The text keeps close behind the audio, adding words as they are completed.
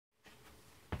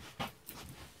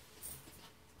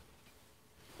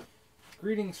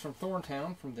Greetings from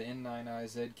Thorntown from the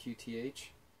N9IZ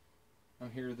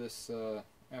I'm here this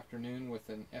afternoon with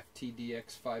an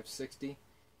FTdx-560.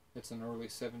 It's an early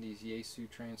 70s Yaesu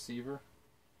transceiver.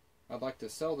 I'd like to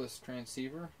sell this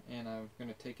transceiver, and I'm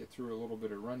going to take it through a little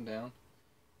bit of rundown.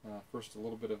 First, a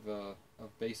little bit of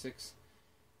basics.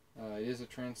 It is a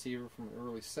transceiver from the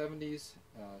early 70s.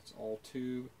 It's all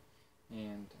tube,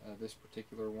 and this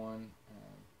particular one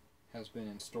has been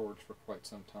in storage for quite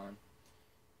some time.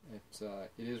 It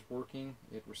is working,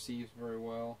 it receives very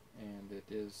well, and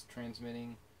it is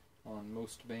transmitting on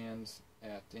most bands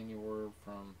at anywhere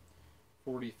from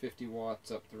 40-50 watts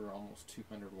up through almost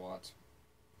 200 watts.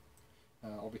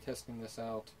 I'll be testing this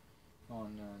out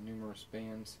on numerous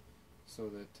bands so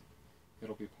that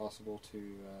it'll be possible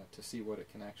to see what it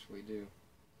can actually do.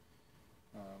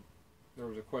 There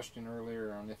was a question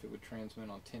earlier on if it would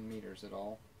transmit on 10 meters at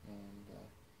all, and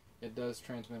it does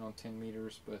transmit on 10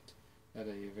 meters, but at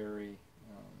a very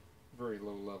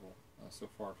low level so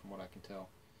far from what I can tell.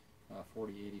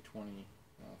 40, 80, 20,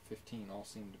 15 all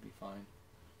seem to be fine.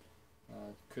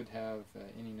 Could have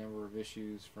any number of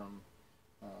issues from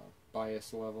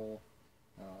bias level,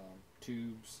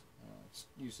 tubes. It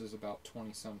uses about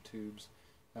 20-some tubes,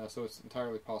 so it's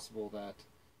entirely possible that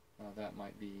that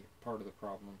might be part of the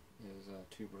problem, is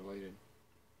tube related.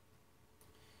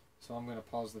 So I'm going to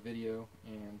pause the video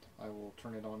and I will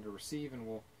turn it on to receive, and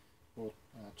we'll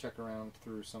check around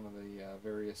through some of the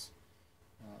various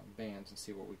bands and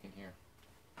see what we can hear.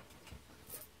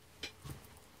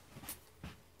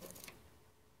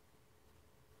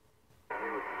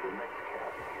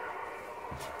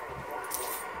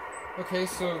 Okay,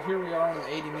 so here we are on the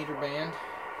 80 meter band.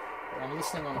 I'm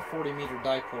listening on a 40 meter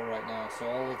dipole right now, so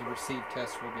all of the receive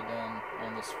tests will be done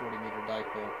on this 40 meter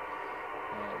dipole.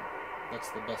 That's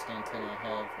the best antenna I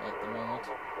have at the moment.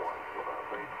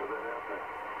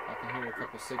 I can hear a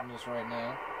couple signals right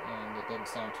now, and it doesn't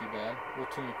sound too bad. We'll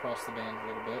tune across the band a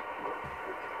little bit.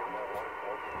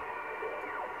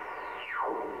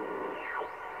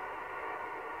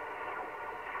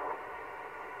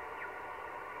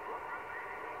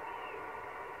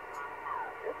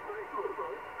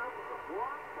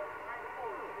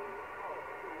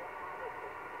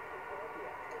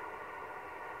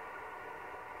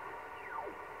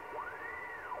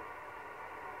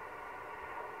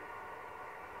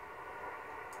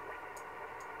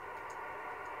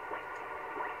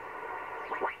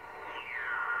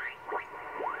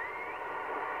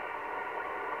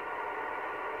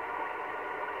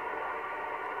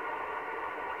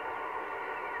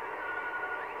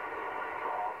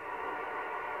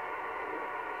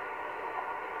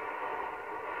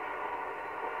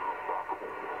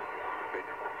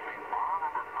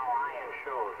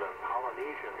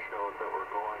 Shows that were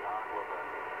going on with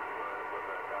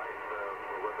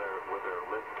their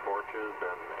lit torches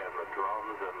and the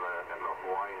drums and the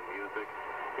Hawaiian music.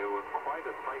 It was quite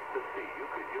a sight to see. You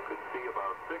could see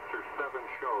about 6 or 7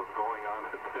 shows going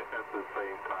on at the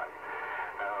same time.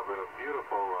 But a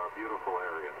beautiful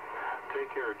area. Take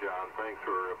care, John. Thanks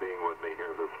for being with me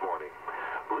here this morning.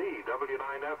 Lee,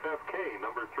 W9FFK,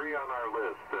 number 3 on our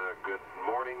list. Good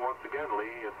morning once again,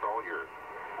 Lee. It's all yours.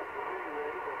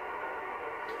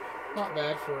 Not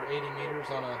bad for 80 meters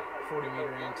on a 40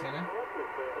 meter antenna.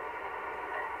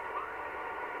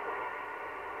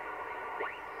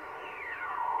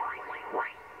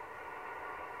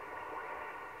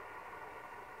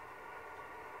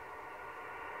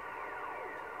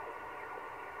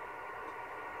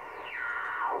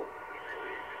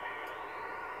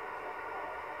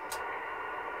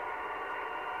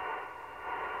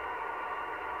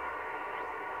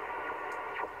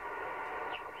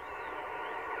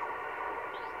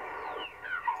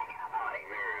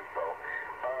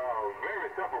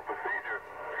 Simple procedure.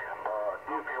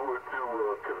 If you were to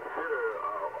consider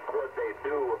what they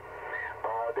do,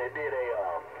 they did a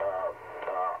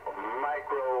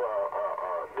micro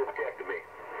discectomy.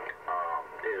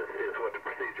 Is what the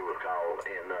procedure was called,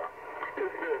 and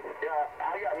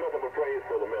I got nothing but praise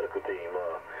for the medical team.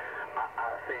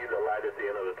 I see the light at the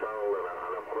end of the tunnel, and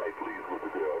I'm quite pleased with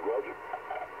the job, Roger.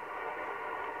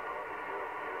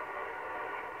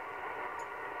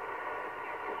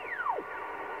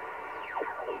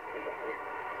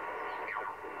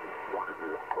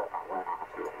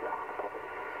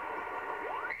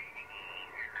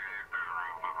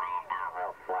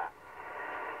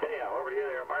 Anyhow, over here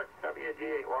there, Mark,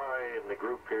 WG8Y, and the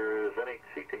group here is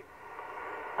NHCT.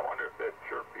 I wonder if that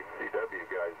Chirp CW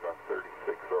guy's on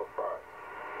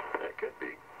 3605. That could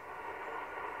be.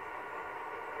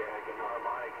 Yeah, I can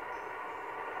harmonic.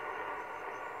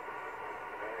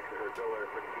 I actually heard Bill there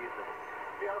pretty decent.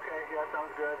 Yeah, okay, yeah,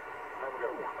 sounds good. Have a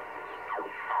good one. His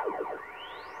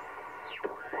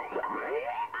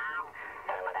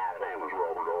name was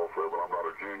Robert Olford, but I'm not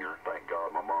a junior. Thank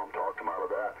God my mom talked him out of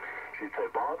that. She'd say,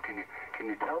 Bob, can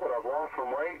you tell that I've lost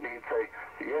some weight? And he'd say,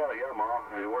 yeah, Mom.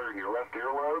 Are you wearing your left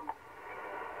earlobe?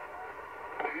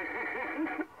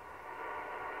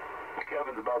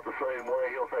 Kevin's about the same way.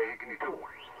 He'll say, hey, can you do it?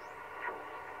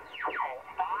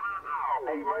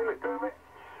 Hey, you made it to me?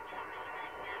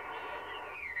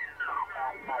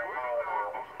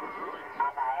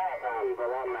 For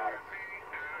that matter.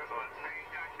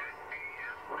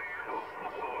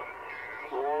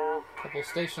 Couple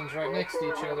stations right next to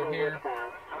each other here.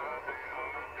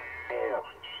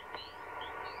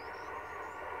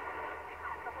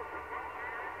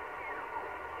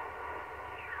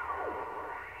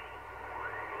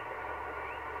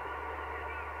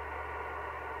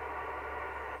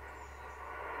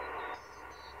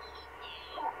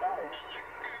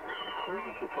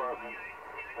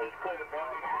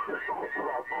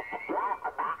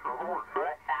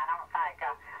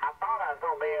 I thought I was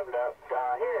going to be able to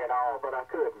hear it all, but I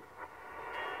couldn't.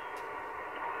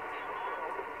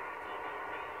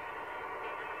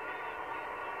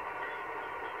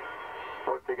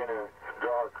 What's he going to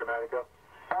draw, Connecticut?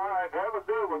 All right, have a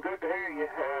good one. Good to hear you.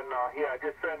 And, yeah,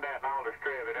 just send that on the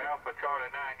strip. Alpha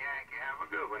Charlie 9 Yankee. Have a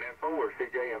good one. And forward,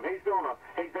 CJM. He's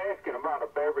asking about a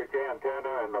beverage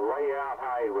antenna and the layout,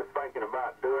 how he was thinking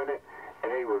about doing it,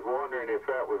 and he was wondering if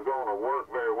that was going to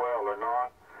work very well or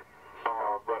not.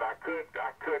 But I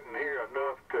couldn't hear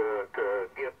enough to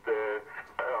get the.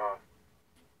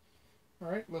 All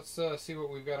right, let's see what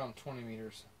we've got on 20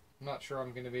 meters. I'm not sure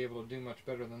I'm going to be able to do much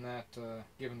better than that,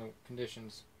 given the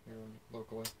conditions here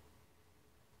locally.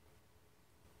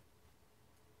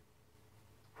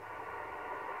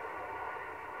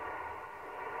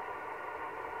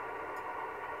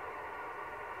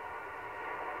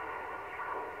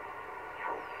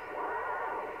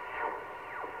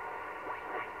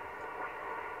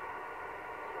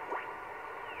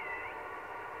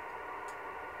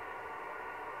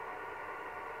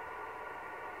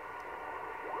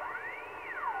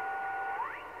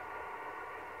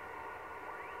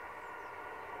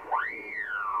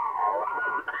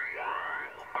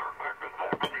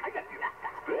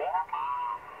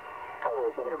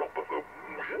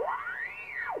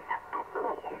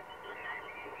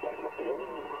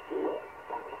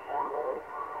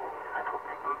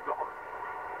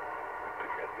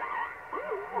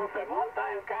 Se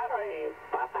monta el carro y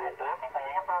pasa el tráfico y no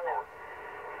hay problema.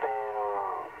 Pero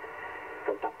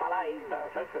tú estás para la isla,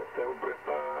 este hombre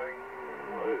está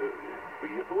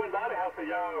y estuve en Lares hace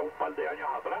ya un par de años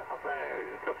atrás,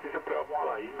 casi siempre vamos a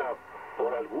la isla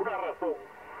por alguna razón,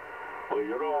 pues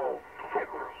yo no.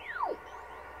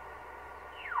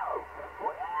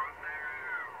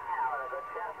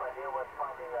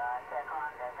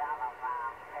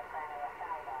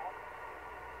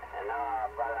 No,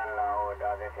 brother-in-law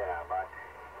doesn't care much.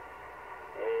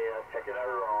 He'll check it out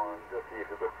around to see if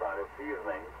he could find a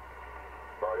seasoning.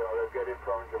 But let's get it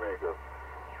from Jamaica.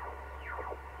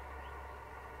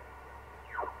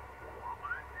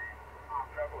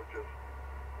 That was just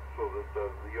so that the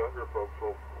younger folks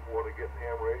will want to get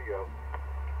ham radio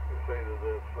and say that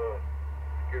it's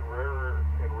getting rarer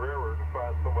and rarer to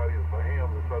find somebody that's a ham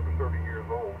that's under 30 years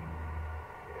old.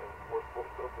 And most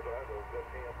stuff that I know, that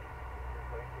ham.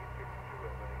 1962,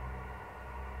 I think.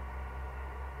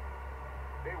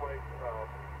 Anyway, I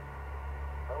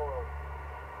don't know.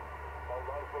 A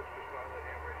lot of folks just find that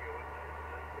ham radio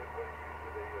and what he used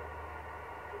today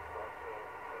is not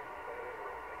bad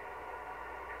or anything.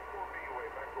 For me,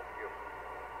 anyway, back over here.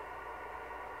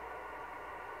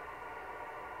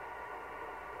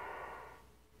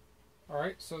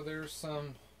 Alright, so there's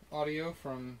some audio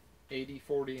from 80,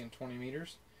 40, and 20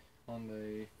 meters on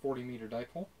the 40 meter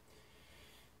dipole.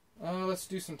 Let's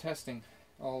do some testing.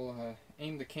 I'll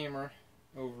aim the camera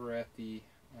over at the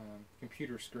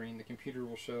computer screen. The computer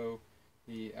will show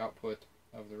the output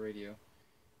of the radio.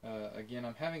 Again,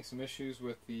 I'm having some issues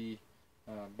with the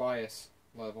bias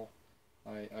level.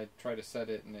 I try to set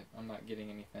it and I'm not getting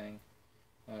anything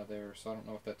there, so I don't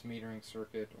know if that's metering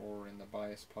circuit or in the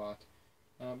bias pot.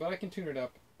 But I can tune it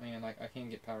up and I can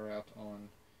get power out on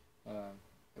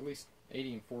at least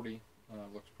 80 and 40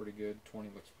 looks pretty good, 20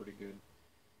 looks pretty good.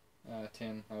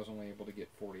 10, I was only able to get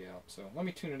 40 out. So let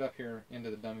me tune it up here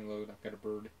into the dummy load. I've got a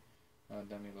bird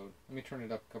dummy load. Let me turn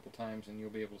it up a couple times and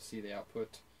you'll be able to see the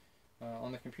output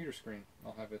on the computer screen.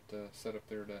 I'll have it set up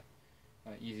there to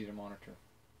easy to monitor.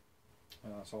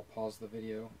 So I'll pause the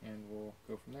video and we'll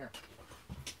go from there.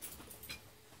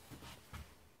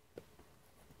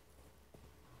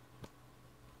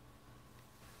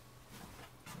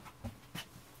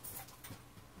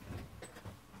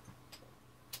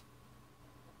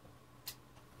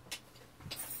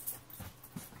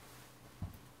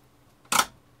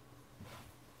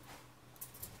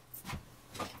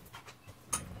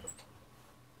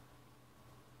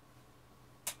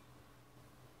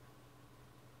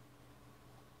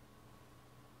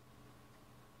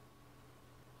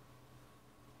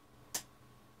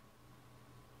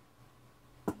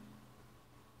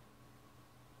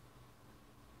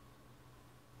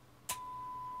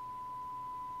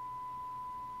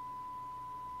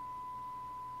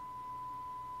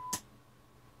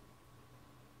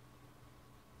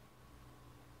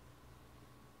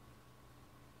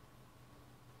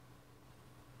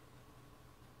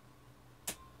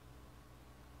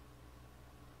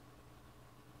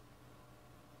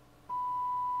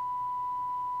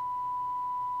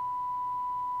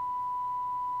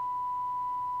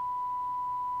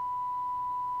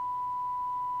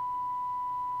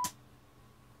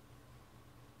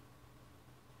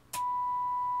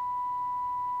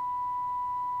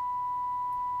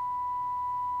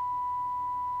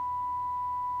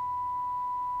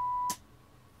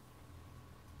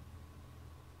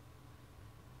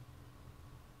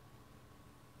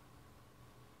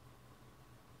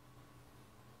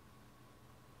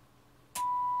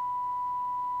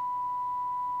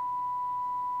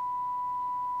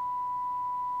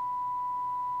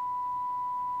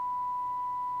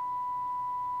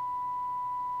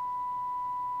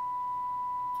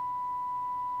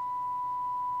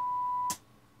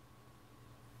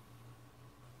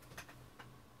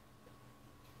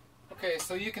 Okay,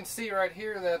 so you can see right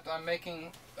here that I'm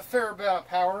making a fair amount of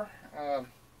power.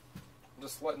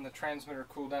 Just letting the transmitter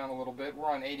cool down a little bit. We're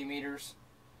on 80 meters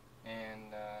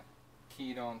and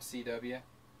keyed on CW.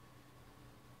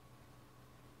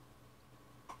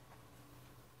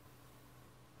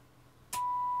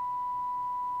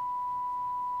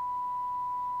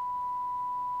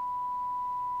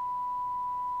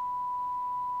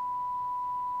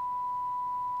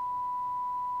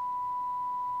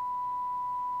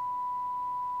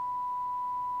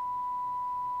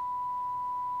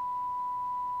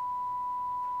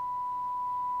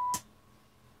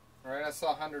 Alright, I saw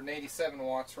 187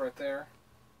 watts right there.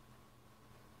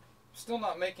 Still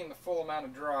not making the full amount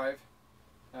of drive.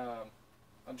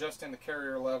 Adjusting the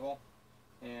carrier level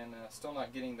and still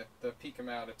not getting the peak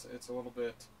amount. It's a little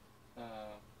bit,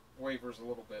 wavers a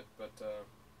little bit, but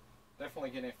definitely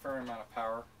getting a fair amount of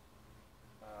power.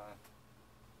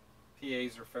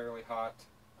 PAs are fairly hot.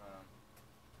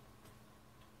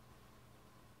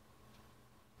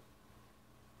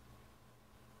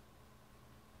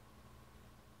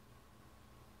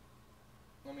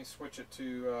 Let me switch it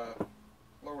to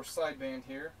lower sideband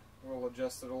here. We'll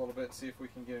adjust it a little bit, see if we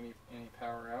can get any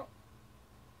power out.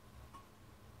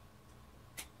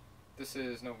 This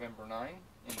is November 9,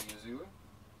 India Zulu.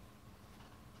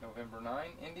 November 9,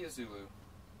 India Zulu.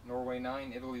 Norway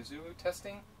 9, Italy Zulu,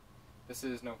 testing. This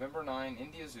is November 9,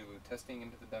 India Zulu, testing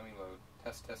into the dummy load.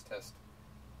 Test, test, test.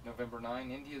 November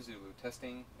 9, India Zulu,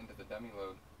 testing into the dummy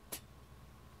load.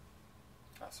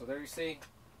 So there you see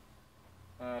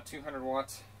 200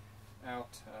 watts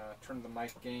out. Turn the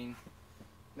mic gain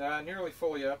nearly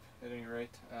fully up at any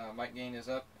rate. Mic gain is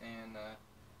up and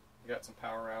got some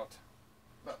power out.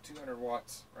 About 200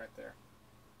 watts right there.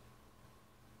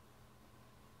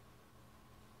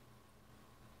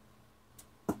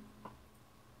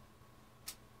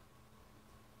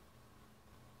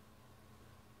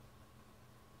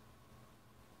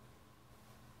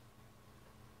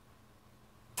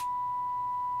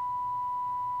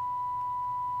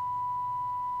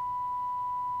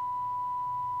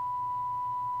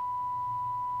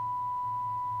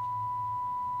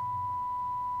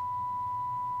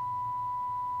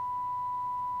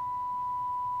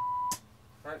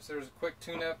 Alright, so there's a quick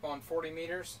tune-up on 40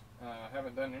 meters.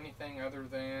 Haven't done anything other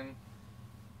than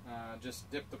just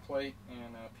dip the plate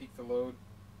and peak the load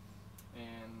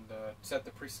and set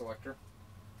the pre-selector.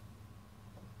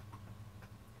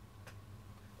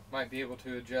 Might be able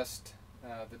to adjust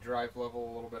the drive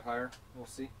level a little bit higher. We'll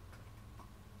see.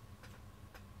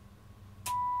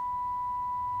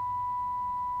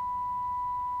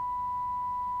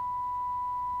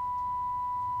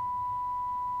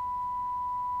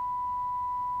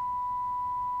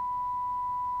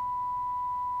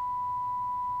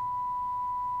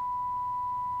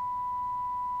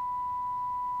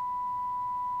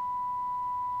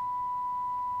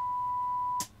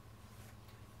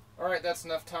 Alright, that's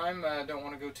enough time. Don't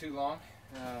want to go too long.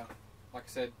 Like I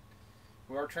said,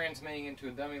 we are transmitting into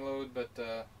a dummy load, but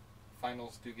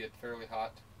finals do get fairly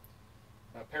hot.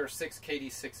 A pair of 6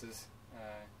 KD6s,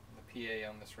 the PA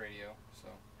on this radio.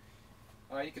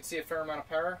 So you can see a fair amount of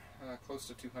power, close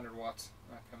to 200 watts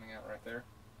coming out right there.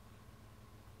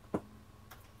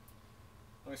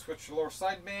 Let me switch to lower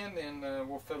sideband and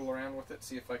we'll fiddle around with it,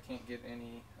 see if I can't get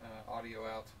any audio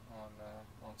out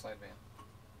on sideband.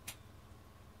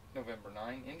 November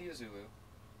 9, India Zulu.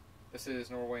 This is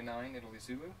Norway 9, Italy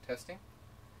Zulu, testing.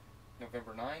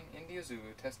 November 9, India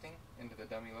Zulu, testing into the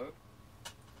dummy load.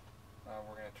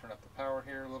 We're going to turn up the power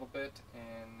here a little bit,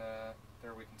 and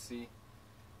there we can see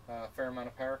a fair amount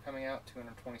of power coming out,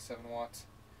 227 watts,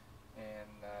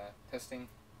 and testing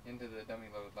into the dummy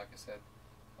load, like I said,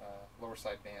 lower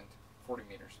sideband, 40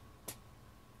 meters.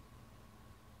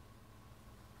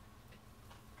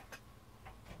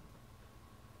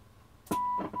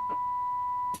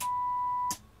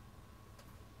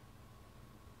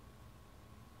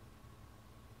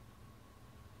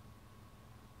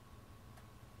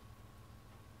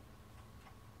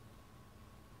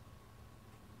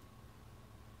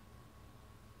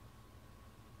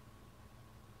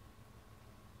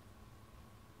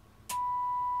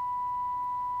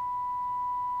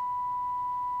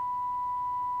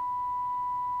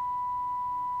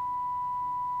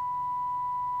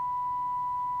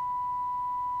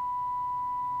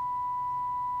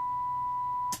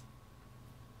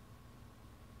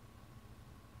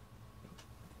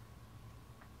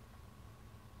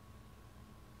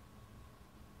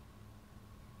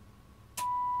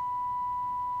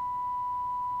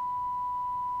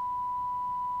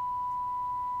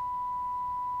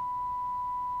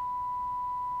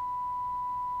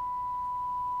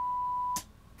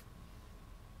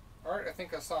 Alright, I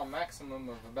think I saw a maximum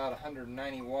of about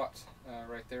 190 watts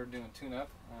right there doing tune-up,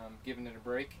 giving it a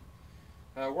break.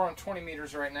 We're on 20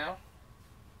 meters right now,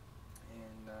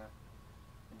 and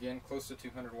again close to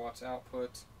 200 watts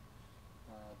output.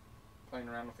 Playing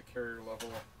around with the carrier level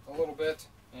a little bit,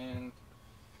 and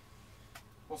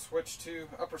we'll switch to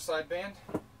upper sideband,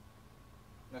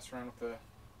 mess around with the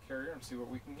carrier and see what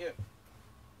we can get.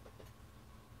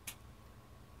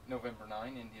 November 9,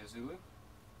 India Zulu.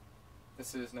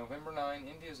 This is November 9,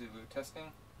 India Zulu,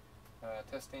 testing,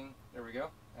 testing, there we go.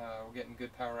 We're getting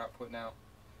good power output now.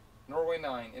 Norway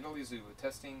 9, Italy Zulu,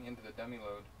 testing into the dummy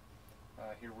load.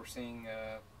 Here we're seeing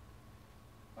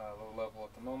low level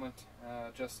at the moment,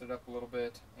 adjusted up a little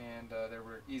bit, and there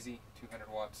we're easy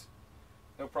 200 watts.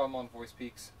 No problem on voice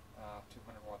peaks,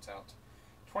 200 watts out.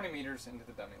 20 meters into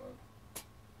the dummy load.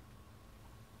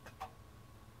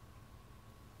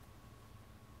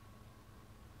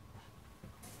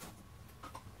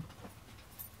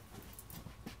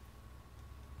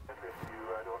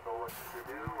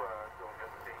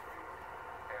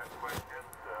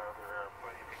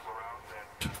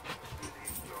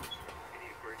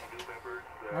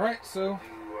 Alright, so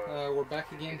we're back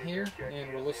again here,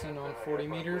 and we're listening on 40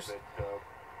 meters.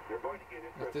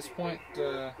 At this point,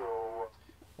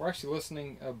 we're actually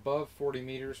listening above 40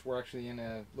 meters. We're actually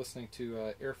listening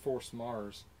to Air Force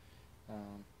Mars.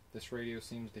 This radio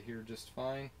seems to hear just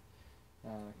fine,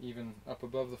 even up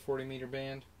above the 40 meter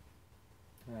band,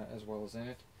 as well as in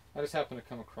it. I just happened to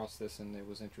come across this, and it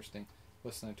was interesting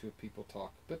listening to people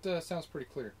talk. But sounds pretty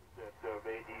clear. That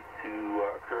may need to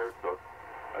occur, so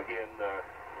again,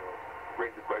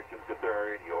 bring the questions if there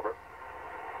are any over.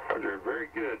 Roger, very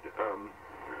good.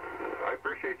 I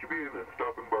appreciate you being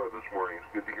stopping by this morning.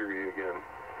 It's good to hear you again.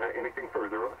 Anything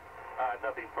further?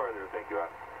 Nothing further, thank you.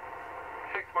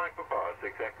 6 Mike Papa,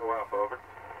 6 Echo Alpha, over.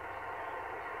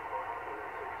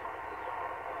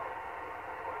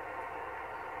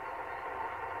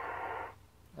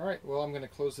 Alright, well, I'm going to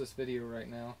close this video right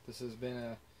now. This has been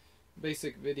a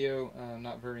basic video,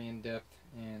 not very in-depth,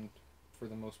 and for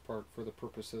the most part for the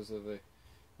purposes of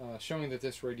showing that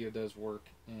this radio does work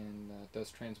and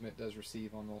does transmit, does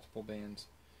receive on multiple bands.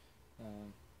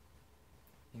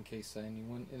 In case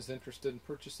anyone is interested in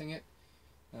purchasing it,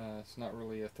 it's not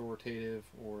really authoritative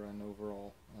or an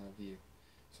overall view.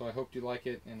 So I hope you like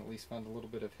it and at least found a little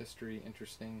bit of history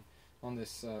interesting on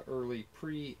this early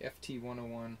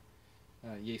pre-FT101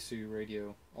 Yaesu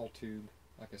radio, all tube,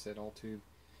 like I said, all tube,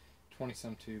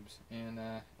 20-some tubes, and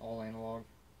all analog.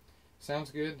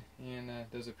 Sounds good and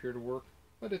does appear to work,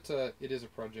 but it is a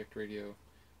project radio.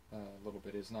 A little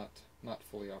bit is not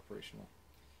fully operational.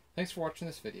 Thanks for watching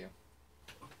this video.